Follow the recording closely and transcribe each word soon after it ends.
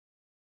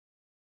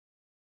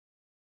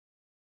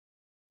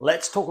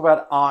Let's talk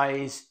about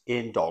eyes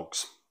in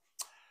dogs.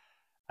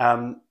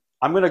 I'm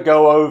going to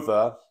go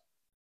over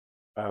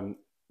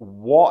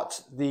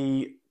what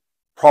the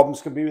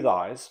problems can be with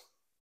eyes,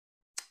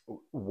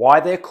 why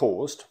they're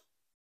caused,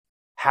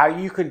 how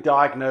you can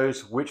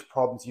diagnose which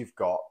problems you've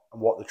got, and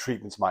what the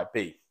treatments might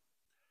be.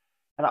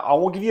 And I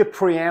will give you a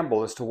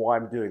preamble as to why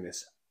I'm doing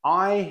this.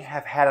 I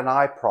have had an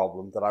eye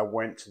problem that I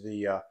went to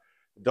the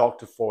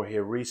doctor for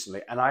here recently,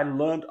 and I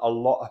learned a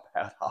lot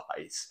about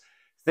eyes.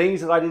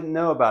 Things that I didn't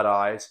know about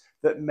eyes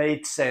that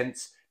made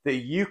sense that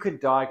you can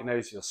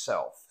diagnose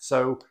yourself.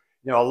 So,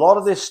 a lot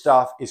of this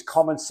stuff is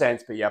common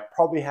sense, but you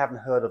probably haven't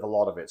heard of a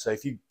lot of it. So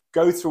if you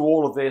go through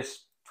all of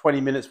this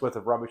 20 minutes worth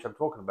of rubbish I'm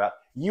talking about,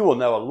 you will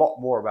know a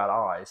lot more about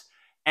eyes.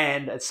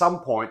 And at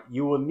some point,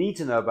 you will need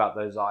to know about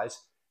those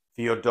eyes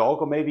for your dog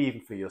or maybe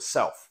even for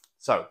yourself.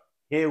 So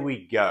here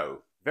we go.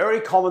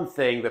 Very common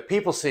thing that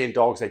people see in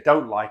dogs they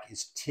don't like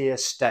is tear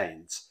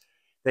stains.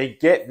 They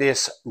get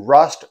this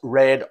rust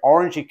red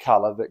orangey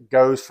color that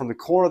goes from the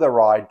corner of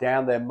their eye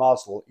down their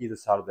muzzle, either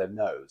side of their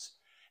nose.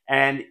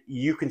 And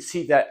you can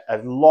see that a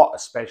lot,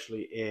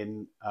 especially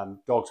in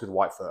dogs with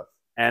white fur.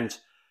 And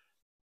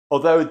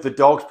although the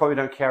dogs probably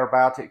don't care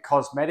about it,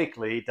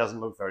 cosmetically it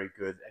doesn't look very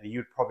good, and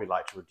you'd probably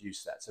like to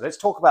reduce that. So let's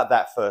talk about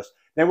that first.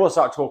 Then we'll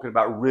start talking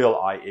about real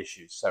eye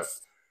issues. So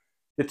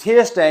the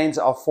tear stains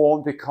are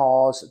formed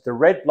because the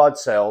red blood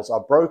cells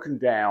are broken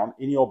down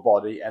in your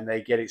body and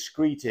they get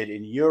excreted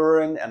in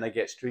urine and they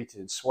get excreted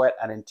in sweat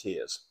and in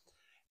tears.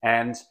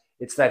 And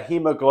it's that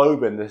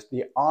hemoglobin,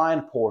 the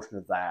iron portion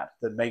of that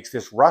makes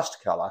this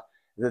rust color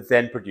that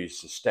then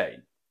produces a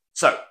stain.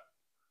 So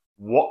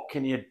what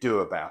can you do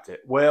about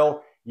it?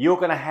 Well, you're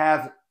going to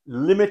have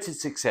limited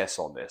success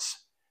on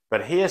this,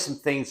 but here's some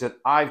things that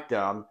I've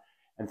done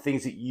and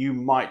things that you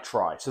might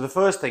try. So the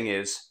first thing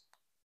is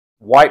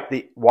wipe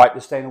the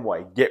stain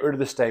away. Get rid of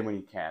the stain when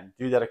you can.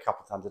 Do that a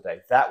couple of times a day.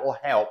 That will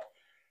help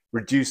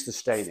reduce the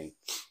staining.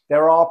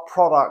 There are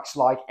products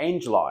like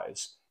Angel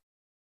Eyes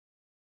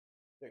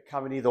that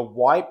come in either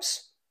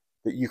wipes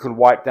that you can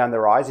wipe down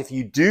their eyes. If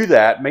you do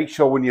that, make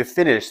sure when you're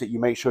finished that you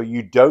make sure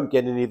you don't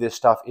get any of this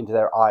stuff into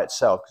their eye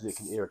itself, because it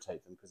can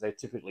irritate them, because they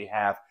typically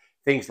have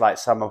things like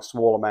some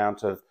small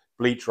amount of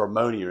bleach or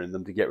ammonia in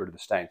them to get rid of the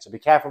stain. So be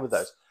careful with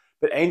those.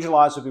 But Angel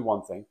Eyes would be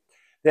one thing.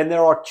 Then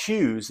there are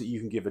chews that you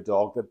can give a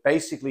dog that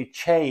basically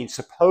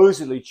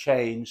supposedly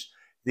change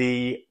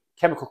the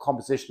chemical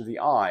composition of the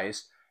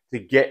eyes to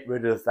get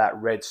rid of that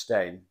red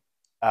stain.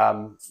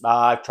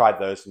 I've tried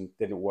those and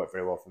didn't work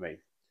very well for me.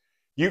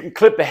 You can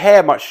clip the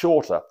hair much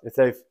shorter.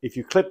 If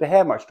you clip the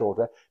hair much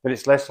shorter, then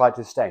it's less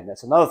likely to stain.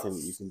 That's another thing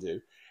that you can do.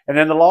 And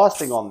then the last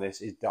thing on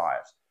this is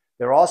diet.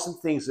 There are some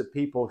things that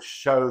people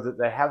show that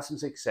they have some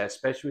success,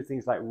 especially with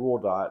things like raw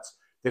diets,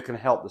 that can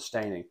help the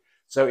staining.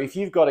 So if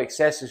you've got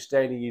excessive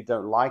staining, you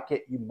don't like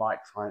it, you might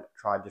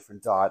try a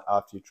different diet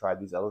after you've tried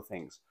these other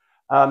things.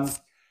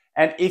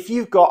 And if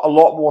you've got a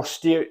lot more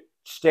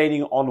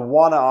staining on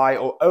one eye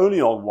or only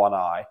on one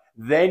eye,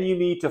 then you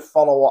need to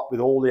follow up with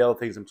all the other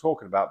things I'm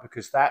talking about,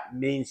 because that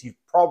means you've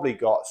probably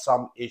got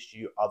some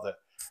issue,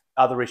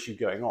 other issue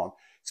going on.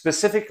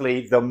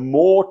 Specifically, the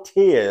more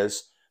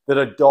tears that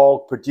a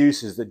dog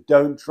produces that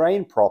don't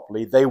drain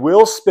properly, they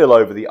will spill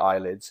over the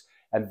eyelids,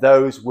 and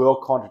those will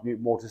contribute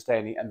more to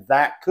staining, and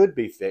that could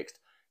be fixed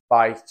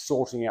by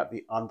sorting out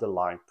the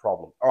underlying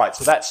problem. All right,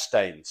 so that's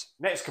stains.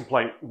 Next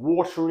complaint,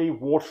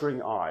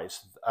 watering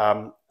eyes.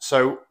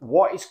 So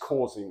what is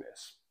causing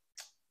this?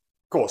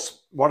 Of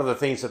course, one of the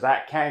things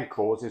that can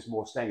cause is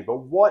more staining, but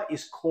what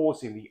is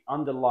causing the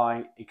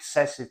underlying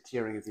excessive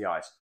tearing of the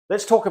eyes?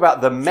 Let's talk about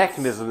the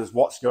mechanism of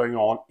what's going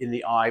on in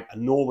the eye, a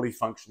normally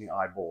functioning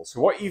eyeball. So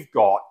what you've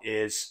got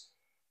is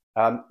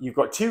you've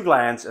got two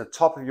glands at the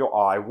top of your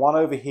eye, one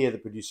over here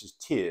that produces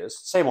tears,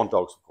 same on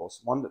dogs of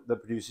course, one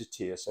that produces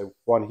tears, so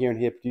one here and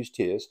here produce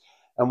tears,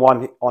 and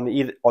one on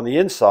the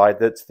inside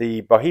that's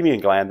the Bohemian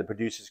gland that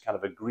produces kind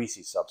of a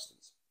greasy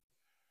substance.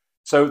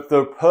 So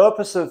the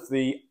purpose of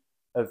the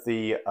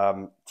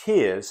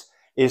tears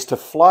is to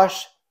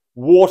flush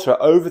water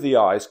over the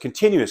eyes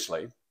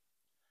continuously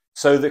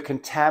so that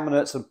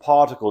contaminants and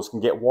particles can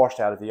get washed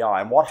out of the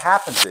eye. And what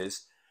happens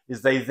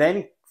is they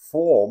then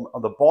form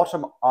on the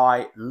bottom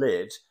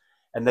eyelid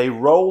and they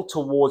roll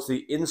towards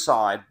the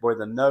inside where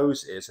the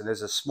nose is, and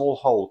there's a small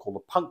hole called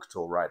the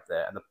punctal right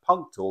there, and the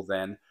punctal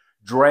then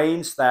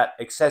drains that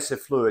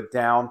excessive fluid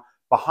down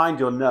behind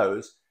your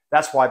nose.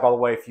 That's why, by the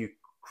way, if you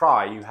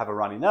cry you have a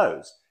runny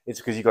nose. It's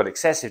because you've got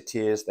excessive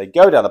tears, they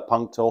go down the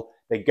punctal,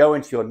 they go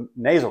into your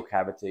nasal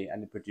cavity,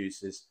 and it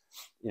produces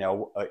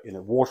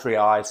watery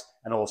eyes,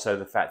 and also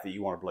the fact that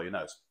you want to blow your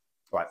nose.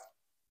 Right.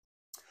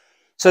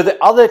 So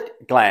the other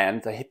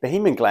gland, the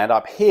Bohemian gland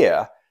up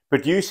here,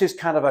 produces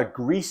kind of a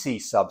greasy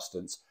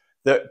substance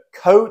that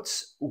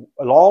coats,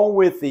 along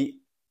with the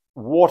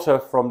water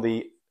from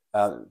the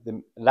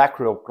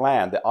lacrimal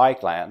gland, the eye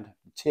gland,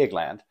 the tear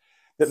gland,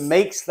 that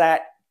makes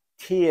that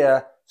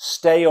tear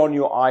stay on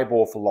your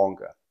eyeball for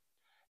longer.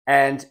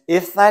 And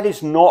if that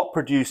is not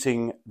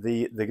producing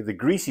the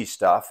greasy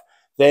stuff,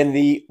 then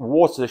the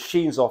water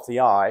sheens off the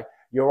eye,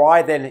 your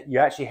eye then, you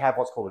actually have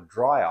what's called a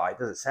dry eye. It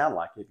doesn't sound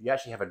like it, but you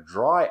actually have a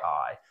dry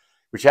eye,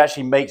 which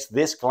actually makes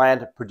this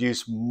gland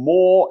produce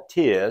more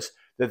tears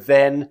that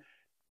then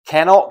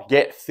cannot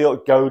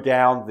go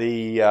down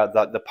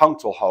the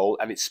punctal hole,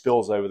 and it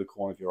spills over the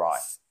corner of your eye.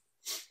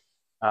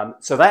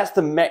 So that's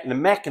the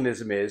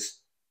mechanism is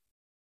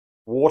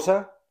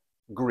water,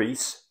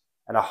 grease,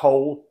 and a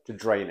hole to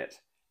drain it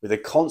with a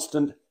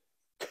constant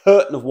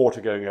curtain of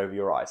water going over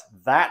your eyes.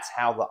 That's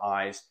how the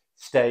eyes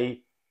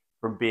stay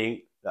from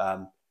being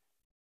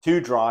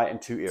too dry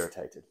and too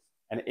irritated.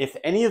 And if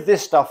any of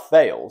this stuff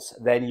fails,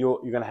 then you're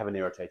going to have an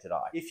irritated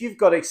eye. If you've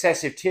got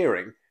excessive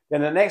tearing,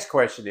 then the next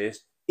question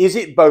is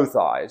it both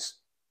eyes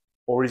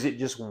or is it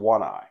just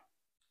one eye?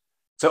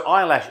 So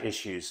eyelash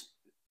issues.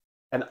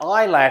 An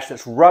eyelash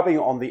that's rubbing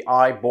on the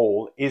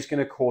eyeball is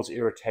going to cause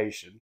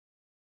irritation.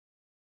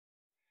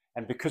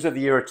 And because of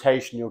the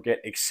irritation, you'll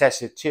get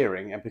excessive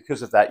tearing. And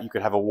because of that, you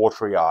could have a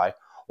watery eye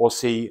or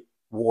see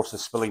water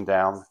spilling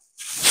down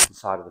the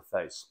side of the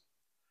face.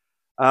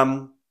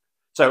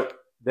 So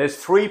there's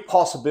three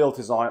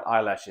possibilities on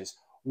eyelashes.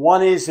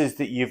 One is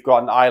that you've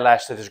got an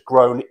eyelash that has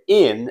grown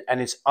in and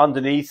it's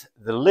underneath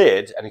the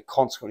lid and it's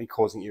consequently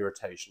causing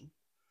irritation.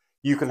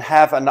 You can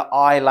have an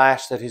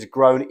eyelash that has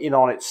grown in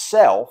on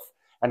itself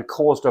and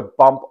caused a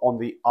bump on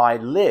the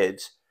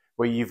eyelid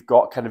where you've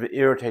got kind of an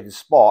irritated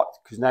spot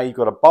because now you've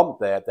got a bump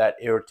there that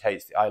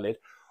irritates the eyelid.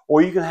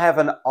 Or you can have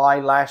an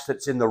eyelash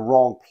that's in the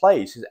wrong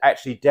place. It's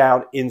actually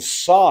down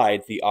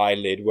inside the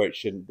eyelid where it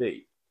shouldn't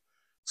be.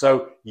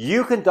 So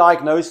you can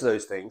diagnose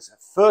those things.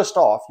 First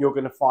off, you're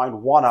going to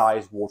find one eye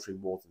is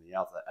watering more than the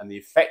other, and the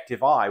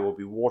effective eye will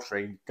be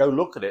watering. Go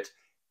look at it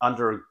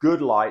under a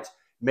good light,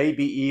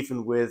 maybe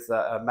even with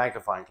a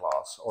magnifying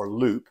glass or a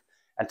loupe,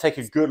 and take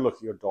a good look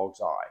at your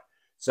dog's eye.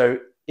 So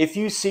if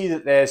you see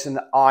that there's an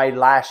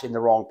eyelash in the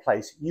wrong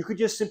place, you could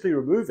just simply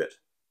remove it.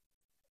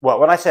 Well,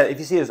 when I said if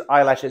you see there's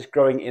eyelash that's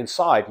growing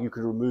inside, you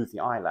could remove the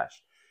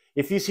eyelash.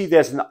 If you see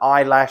there's an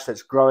eyelash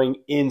that's growing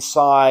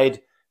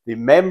inside the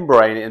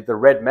membrane, the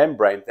red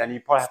membrane, then you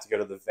probably have to go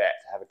to the vet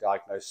to have a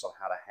diagnosis on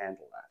how to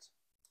handle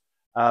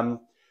that.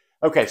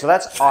 Okay, so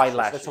that's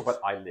eyelashes. Let's talk about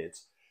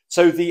eyelids.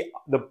 So the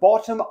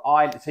bottom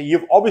eye, so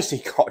you've obviously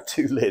got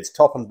two lids,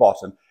 top and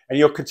bottom, and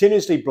you're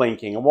continuously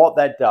blinking. And what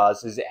that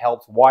does is it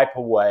helps wipe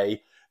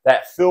away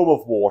that film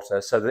of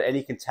water so that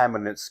any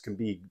contaminants can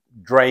be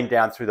drained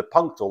down through the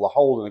punctal, the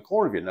hole in the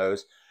corner of your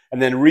nose,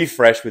 and then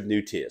refresh with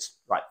new tears.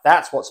 Right,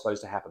 that's what's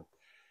supposed to happen.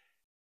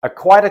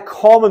 Quite a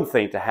common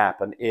thing to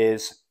happen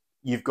is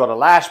you've got a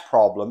lash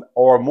problem,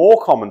 or a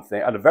more common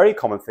thing, and a very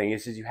common thing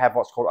is you have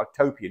what's called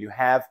ectopia. You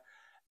have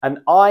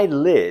an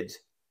eyelid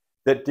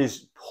that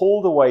is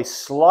pulled away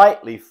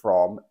slightly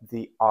from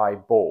the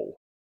eyeball.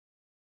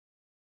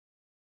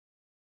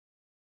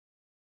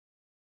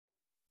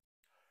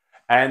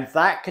 And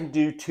that can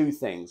do two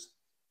things.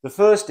 The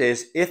first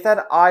is if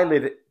that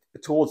eyelid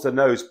towards the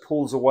nose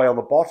pulls away on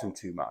the bottom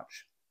too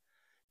much,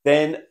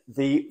 then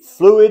the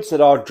fluids that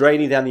are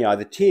draining down the eye,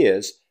 the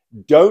tears,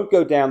 don't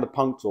go down the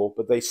punctal,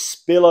 but they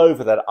spill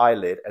over that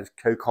eyelid, and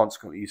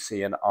consequently you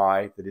see an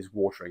eye that is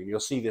watering. And you'll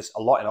see this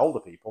a lot in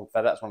older people. In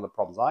fact, that's one of the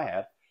problems I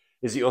had,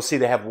 is that you'll see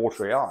they have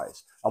watery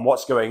eyes. And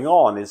what's going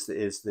on is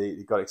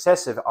you've got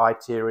excessive eye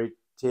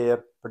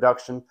tear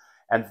production,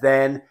 and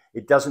then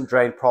it doesn't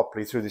drain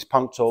properly through this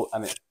punctal,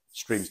 and it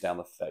streams down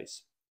the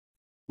face.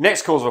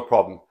 Next cause of a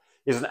problem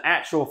is an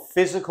actual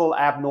physical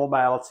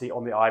abnormality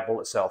on the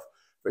eyeball itself.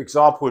 For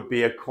example, would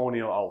be a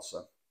corneal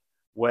ulcer,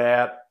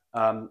 where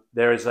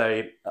there is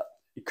it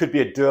could be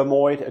a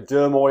dermoid. A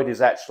dermoid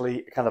is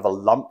actually kind of a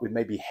lump with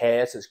maybe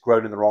hairs that's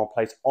grown in the wrong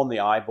place on the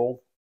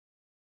eyeball.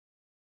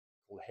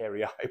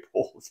 Hairy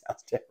eyeball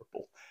sounds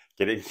terrible.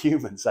 Get it in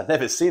humans. I've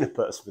never seen a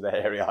person with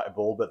a hairy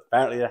eyeball, but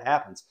apparently it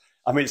happens.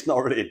 I mean, it's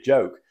not really a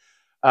joke.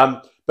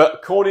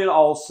 But corneal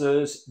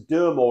ulcers,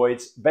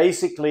 dermoids,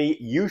 basically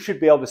you should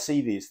be able to see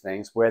these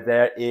things where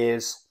there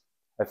is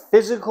a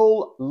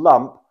physical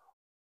lump,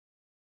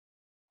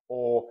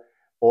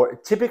 or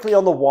typically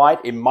on the white,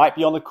 it might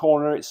be on the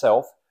corner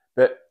itself,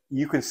 but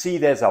you can see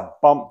there's a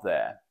bump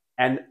there.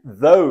 And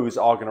those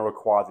are going to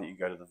require that you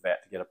go to the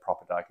vet to get a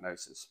proper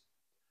diagnosis.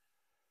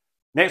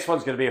 Next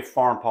one's going to be a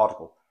foreign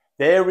particle.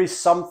 There is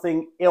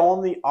something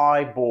on the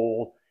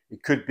eyeball.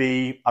 It could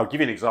be, I'll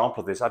give you an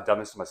example of this. I've done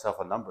this to myself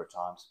a number of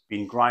times.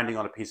 Been grinding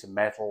on a piece of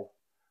metal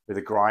with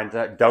a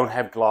grinder, don't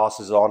have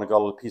glasses on, and got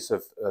a little piece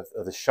of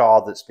the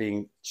shard that's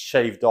being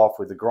shaved off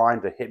with the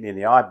grinder hit me in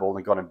the eyeball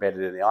and got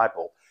embedded in the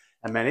eyeball.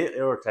 And man, it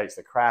irritates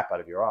the crap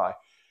out of your eye.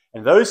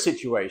 In those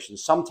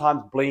situations,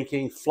 sometimes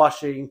blinking,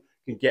 flushing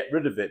can get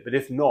rid of it, but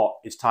if not,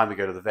 it's time to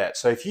go to the vet.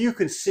 So if you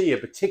can see a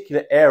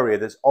particular area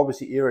that's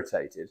obviously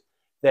irritated,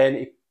 then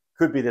it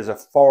could be there's a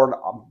foreign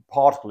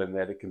particle in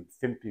there that can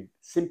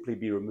simply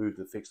be removed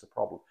and fix the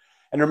problem.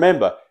 And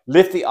remember,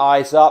 lift the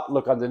eyes up,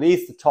 look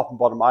underneath the top and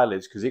bottom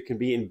eyelids, because it can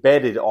be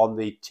embedded on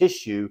the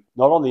tissue,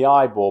 not on the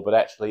eyeball, but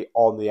actually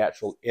on the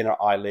actual inner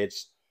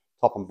eyelids,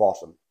 top and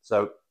bottom.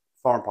 So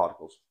foreign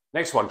particles.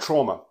 Next one,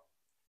 trauma.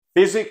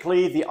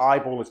 Physically, the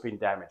eyeball has been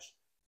damaged.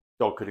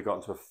 Dog could have got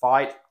into a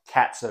fight.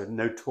 Cats are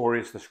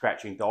notorious for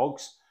scratching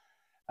dogs.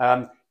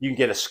 You can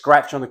get a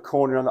scratch on the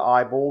cornea on the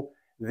eyeball.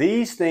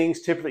 These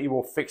things typically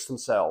will fix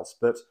themselves,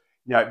 but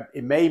you know,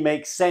 it may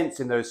make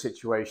sense in those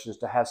situations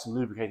to have some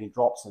lubricating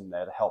drops in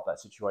there to help that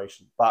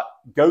situation. But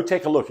go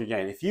take a look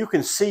again. If you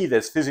can see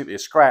there's physically a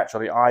scratch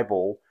on the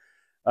eyeball,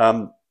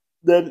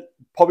 then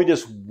probably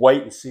just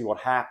wait and see what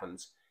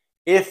happens.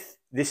 If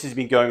this has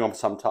been going on for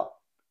some time,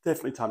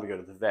 definitely time to go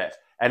to the vet.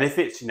 And if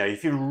it's, you know,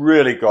 if you've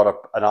really got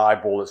an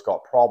eyeball that's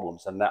got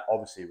problems, then that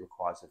obviously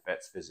requires a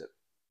vet's visit.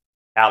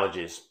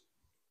 Allergies.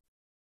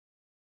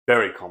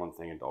 Very common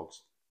thing in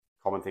dogs.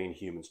 Common thing in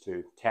humans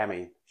too.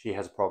 Tammy, she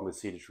has a problem with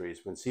cedar trees.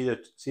 When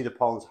cedar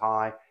pollen's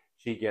high,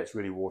 she gets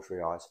really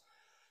watery eyes.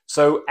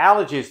 So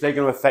allergies, they're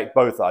going to affect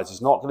both eyes.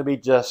 It's not going to be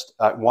just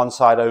one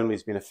side only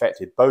has been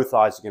affected. Both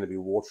eyes are going to be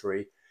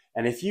watery.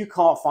 And if you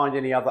can't find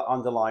any other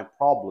underlying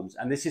problems,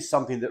 and this is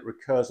something that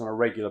recurs on a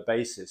regular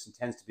basis and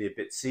tends to be a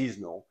bit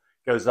seasonal,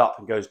 goes up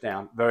and goes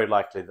down, very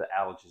likely that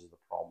allergies are the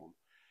problem.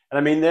 And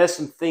I mean, there's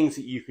some things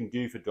that you can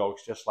do for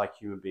dogs just like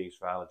human beings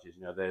for allergies.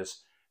 You know,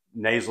 there's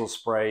nasal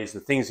sprays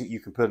and things that you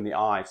can put in the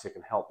eyes that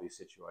can help these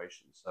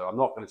situations. So I'm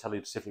not going to tell you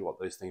specifically what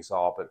those things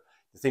are, but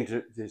the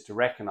thing is to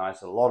recognize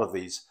that a lot of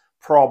these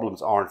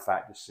problems are in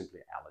fact just simply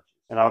allergies.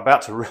 And I'm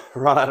about to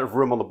run out of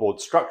room on the board.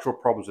 Structural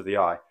problems with the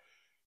eye.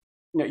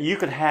 You know, you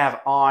can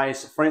have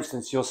eyes, for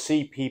instance, you'll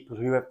see people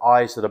who have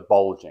eyes that are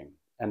bulging,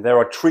 and there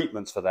are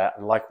treatments for that,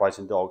 and likewise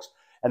in dogs.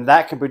 And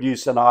that can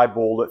produce an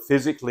eyeball that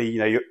physically, you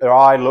know, their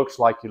eye looks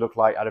like, I don't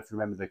know if you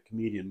remember the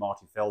comedian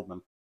Marty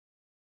Feldman.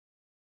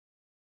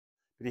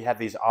 But he had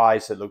these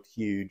eyes that looked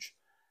huge,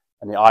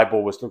 and the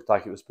eyeball looked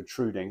like it was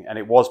protruding, and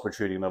it was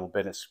protruding a little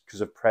bit. It's because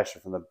of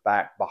pressure from the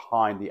back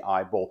behind the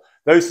eyeball.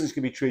 Those things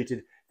can be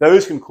treated.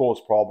 Those can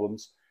cause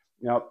problems.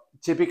 You know,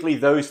 typically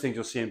those things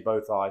you'll see in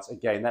both eyes.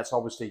 Again, that's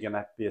obviously going to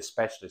have to be a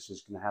specialist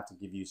who's going to have to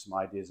give you some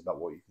ideas about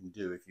what you can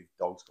do if your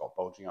dog's got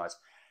bulging eyes.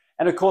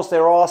 And of course,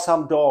 there are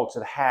some dogs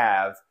that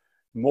have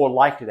more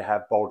likely to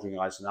have bulging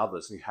eyes than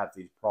others who have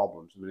these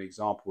problems. I mean, an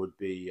example would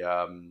be,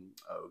 oh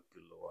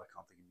good Lord, I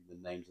can't think of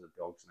the names of the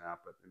dogs now,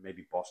 but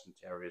maybe Boston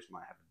Terriers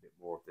might have a bit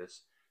more of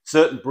this.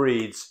 Certain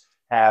breeds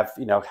have,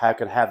 you know,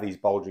 can have these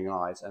bulging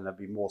eyes, and they'll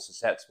be more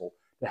susceptible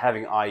to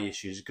having eye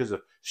issues because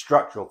of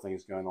structural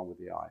things going on with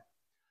the eye.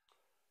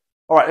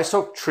 All right, let's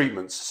talk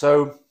treatments.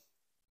 So,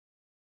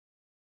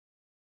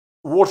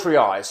 watery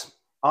eyes.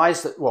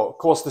 Eyes that, well, of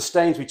course, the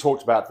stains, we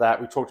talked about that.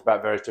 We talked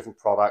about various different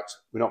products.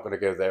 We're not going to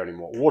go there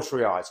anymore.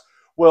 Watery eyes.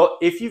 Well,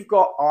 if you've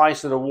got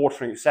eyes that are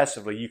watering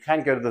excessively, you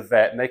can go to the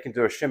vet and they can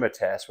do a shimmer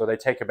test where they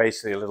take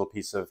basically a little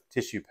piece of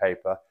tissue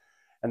paper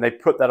and they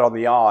put that on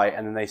the eye,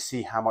 and then they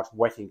see how much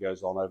wetting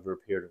goes on over a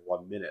period of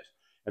 1 minute.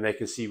 And they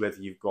can see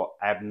whether you've got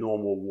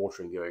abnormal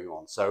watering going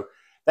on. So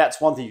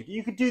that's one thing.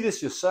 You could do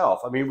this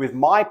yourself. I mean, with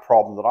my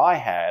problem that I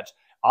had,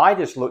 I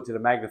just looked at a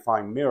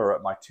magnifying mirror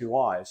at my two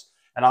eyes,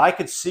 and I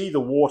could see the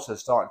water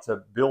starting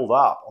to build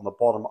up on the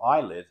bottom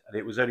eyelid, and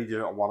it was only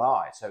doing it on one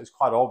eye. So it was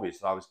quite obvious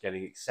that I was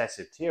getting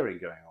excessive tearing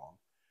going on.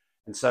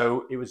 And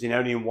so it was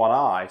only in one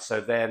eye. So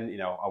then, you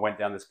know, I went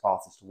down this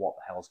path as to what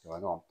the hell's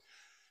going on.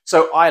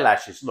 So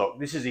eyelashes, look,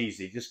 this is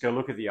easy. Just go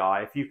look at the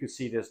eye. If you can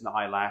see there's an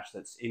eyelash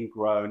that's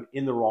ingrown,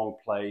 in the wrong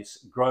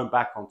place, grown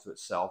back onto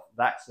itself,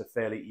 that's a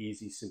fairly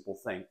easy, simple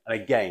thing.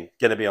 And again,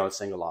 going to be on a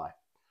single eye.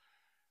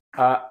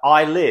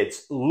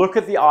 Eyelids. Look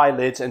at the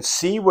eyelids and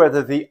see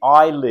whether the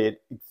eyelid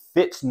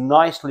fits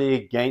nicely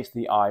against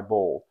the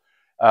eyeball.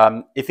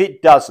 If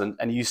it doesn't,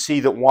 and you see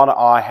that one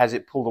eye has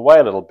it pulled away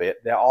a little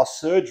bit, there are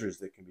surgeries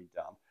that can be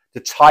done to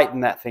tighten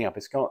that thing up. I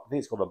think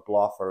it's called a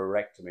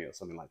blepharorectomy or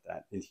something like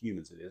that. In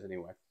humans it is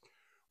anyway.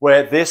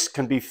 Where this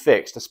can be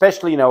fixed,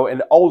 especially, you know,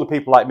 in older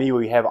people like me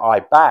where we have eye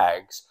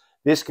bags.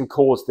 This can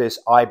cause this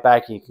eye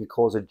bagging, can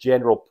cause a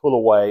general pull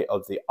away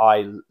of the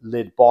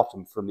eyelid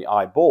bottom from the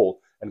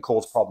eyeball and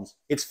cause problems.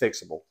 It's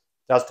fixable.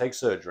 It does take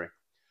surgery.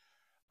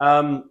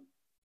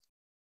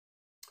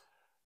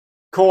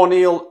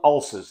 Corneal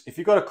ulcers. If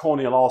you've got a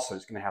corneal ulcer,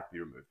 it's going to have to be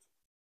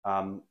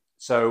removed.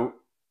 So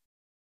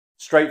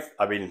straight,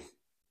 I mean,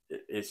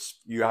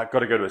 you have got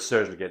to go to a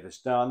surgeon to get this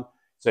done.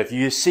 So if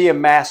you see a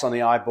mass on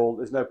the eyeball,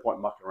 there's no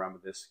point mucking around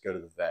with this. Go to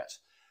the vet.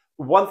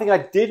 One thing I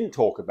didn't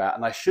talk about,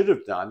 and I should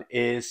have done,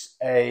 is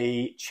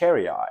a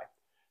cherry eye.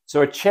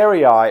 So a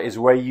cherry eye is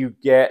where you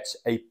get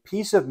a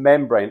piece of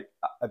membrane.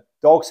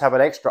 Dogs have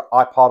an extra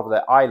eye part of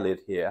their eyelid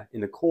here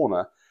in the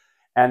corner,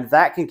 and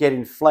that can get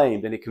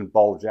inflamed and it can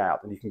bulge out,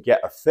 and you can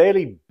get a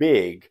fairly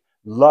big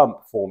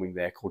lump forming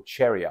there called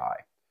cherry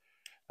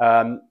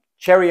eye.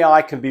 Cherry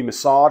eye can be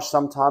massaged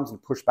sometimes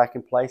and pushed back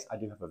in place. I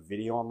do have a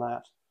video on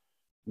that.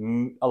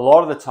 A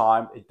lot of the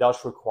time, it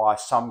does require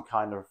some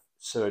kind of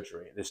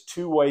surgery. There's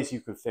two ways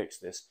you can fix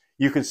this.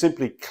 You can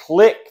simply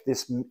click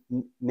this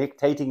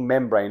nictating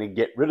membrane and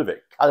get rid of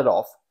it, cut it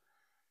off.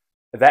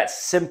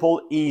 That's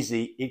simple,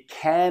 easy. It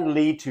can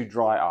lead to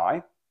dry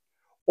eye.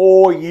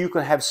 Or you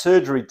can have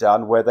surgery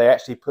done where they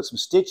actually put some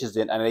stitches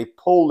in and they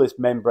pull this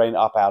membrane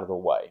up out of the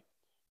way.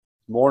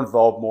 More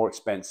involved, more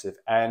expensive,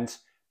 and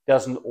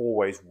doesn't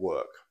always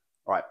work.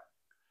 All right.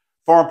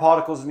 Foreign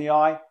particles in the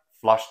eye,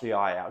 flush the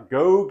eye out.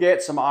 Go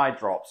get some eye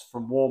drops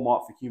from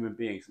Walmart for human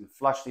beings and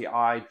flush the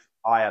eye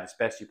out as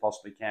best you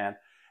possibly can,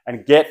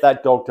 and get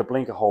that dog to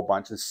blink a whole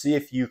bunch and see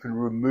if you can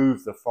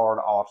remove the foreign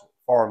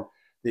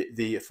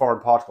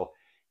particle.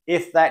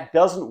 If that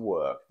doesn't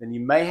work, then you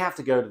may have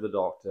to go to the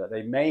doctor.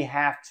 They may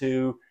have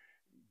to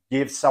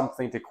give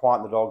something to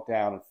quiet the dog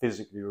down and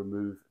physically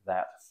remove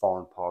that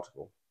foreign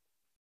particle.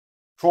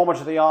 Trauma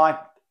to the eye,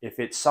 if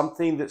it's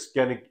something that's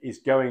is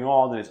going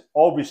on, then it's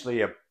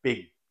obviously a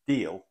big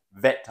deal.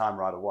 Vet time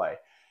right away.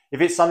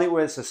 If it's something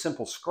where it's a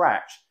simple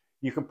scratch,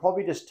 you can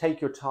probably just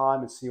take your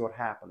time and see what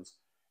happens.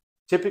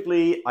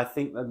 Typically, I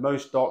think that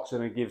most docs are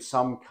going to give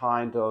some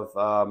kind of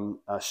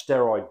a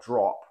steroid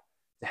drop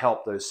to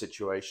help those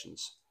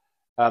situations.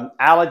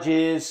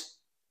 Allergies,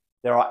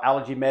 there are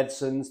allergy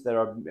medicines. There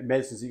are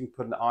medicines that you can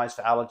put in the eyes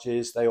for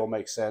allergies. They all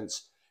make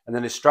sense. And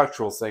then a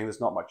structural thing, there's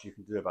not much you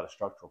can do about a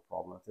structural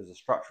problem. If there's a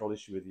structural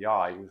issue with the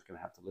eye, you're just going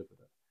to have to live with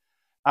it.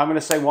 I'm going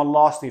to say one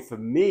last thing for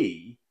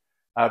me,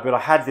 but I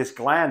had this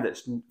gland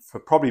that's, for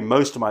probably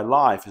most of my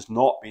life, has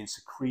not been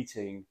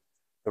secreting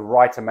the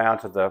right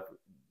amount of the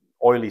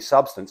oily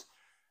substance.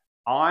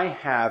 I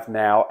have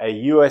now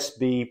a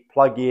USB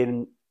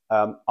plug-in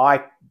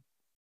eye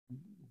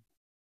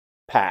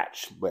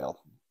patch,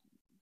 well,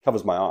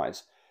 covers my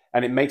eyes,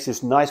 and it makes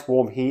this nice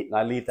warm heat, and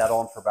I leave that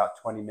on for about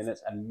 20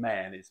 minutes, and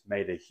man, it's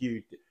made a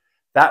huge,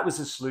 that was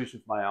the solution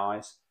for my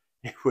eyes.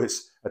 It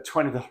was a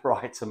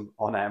 $20 item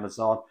on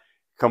Amazon,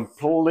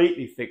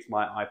 completely fixed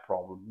my eye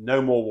problem.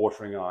 No more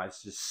watering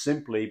eyes, just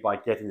simply by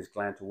getting this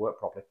gland to work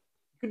properly.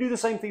 You can do the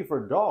same thing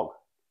for a dog.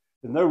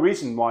 There's no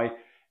reason why. I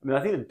mean,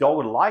 I think the dog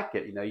would like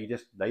it. You know, you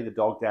just lay the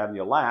dog down in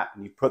your lap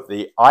and you put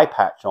the eye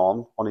patch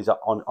on his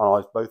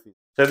both.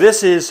 So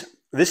this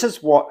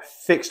is what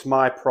fixed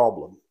my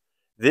problem.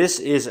 This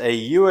is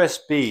a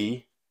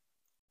USB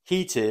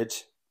heated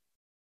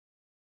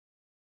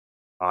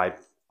eye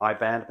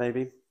band,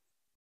 maybe.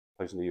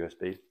 Closing the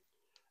USB.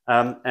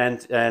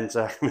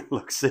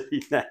 Look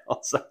silly now,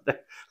 so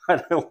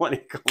I don't want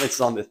any comments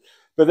on this.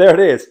 But there it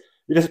is.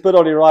 You just put it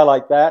on your eye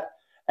like that,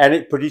 and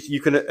it produces,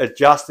 you can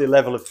adjust the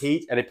level of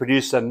heat, and it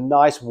produces a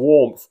nice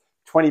warmth.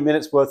 20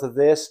 minutes worth of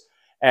this,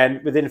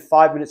 and within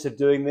 5 minutes of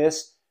doing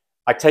this,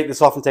 I take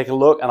this off and take a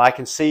look, and I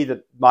can see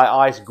that my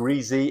eye's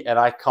greasy, and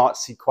I can't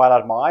see quite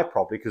out of my eye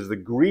properly because of the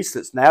grease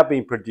that's now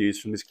being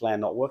produced from this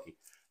gland not working.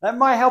 That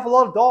might help a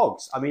lot of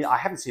dogs. I mean, I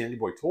haven't seen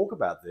anybody talk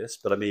about this,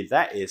 but I mean,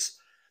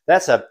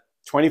 that's a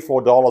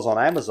 $24 on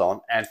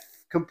Amazon and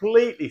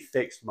completely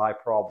fixed my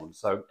problem.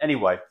 So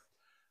anyway,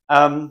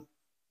 I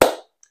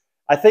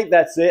think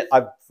that's it.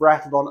 I've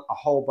rattled on a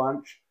whole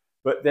bunch,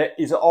 but there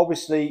is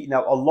obviously, you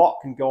know, a lot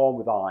can go on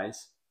with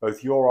eyes,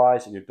 both your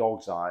eyes and your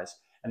dog's eyes,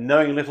 and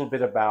knowing a little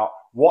bit about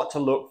what to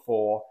look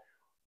for,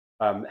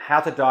 how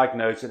to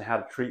diagnose it, and how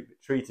to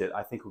treat it,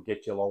 I think will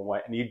get you a long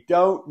way. And you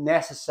don't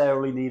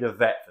necessarily need a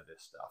vet for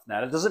this stuff.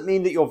 Now, that doesn't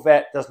mean that your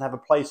vet doesn't have a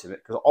place in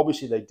it, because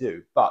obviously they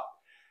do, but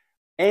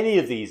any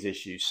of these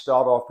issues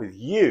start off with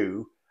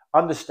you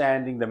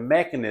understanding the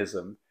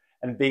mechanism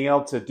and being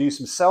able to do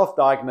some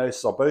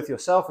self-diagnosis of both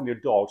yourself and your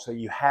dog so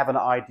you have an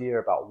idea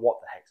about what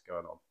the heck's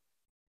going on.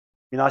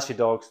 Be nice to your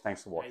dogs.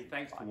 Thanks for watching. Hey,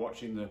 thanks for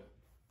watching the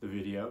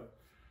video.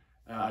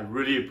 I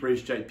really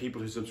appreciate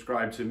people who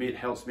subscribe to me. It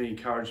helps me,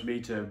 encourage me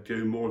to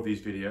do more of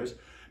these videos.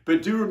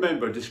 But do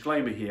remember,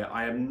 disclaimer here,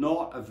 I am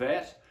not a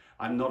vet.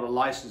 I'm not a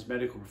licensed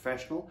medical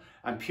professional.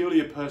 I'm purely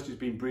a person who's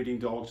been breeding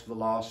dogs for the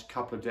last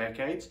couple of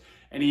decades.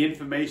 Any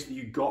information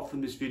that you got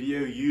from this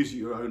video, use at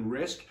your own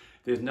risk.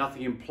 There's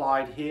nothing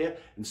implied here,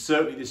 and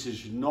certainly this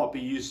should not be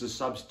used as a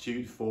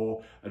substitute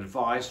for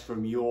advice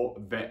from your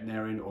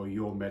veterinarian or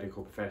your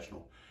medical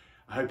professional.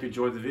 I hope you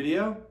enjoyed the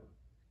video.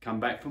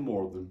 Come back for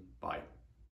more of them. Bye.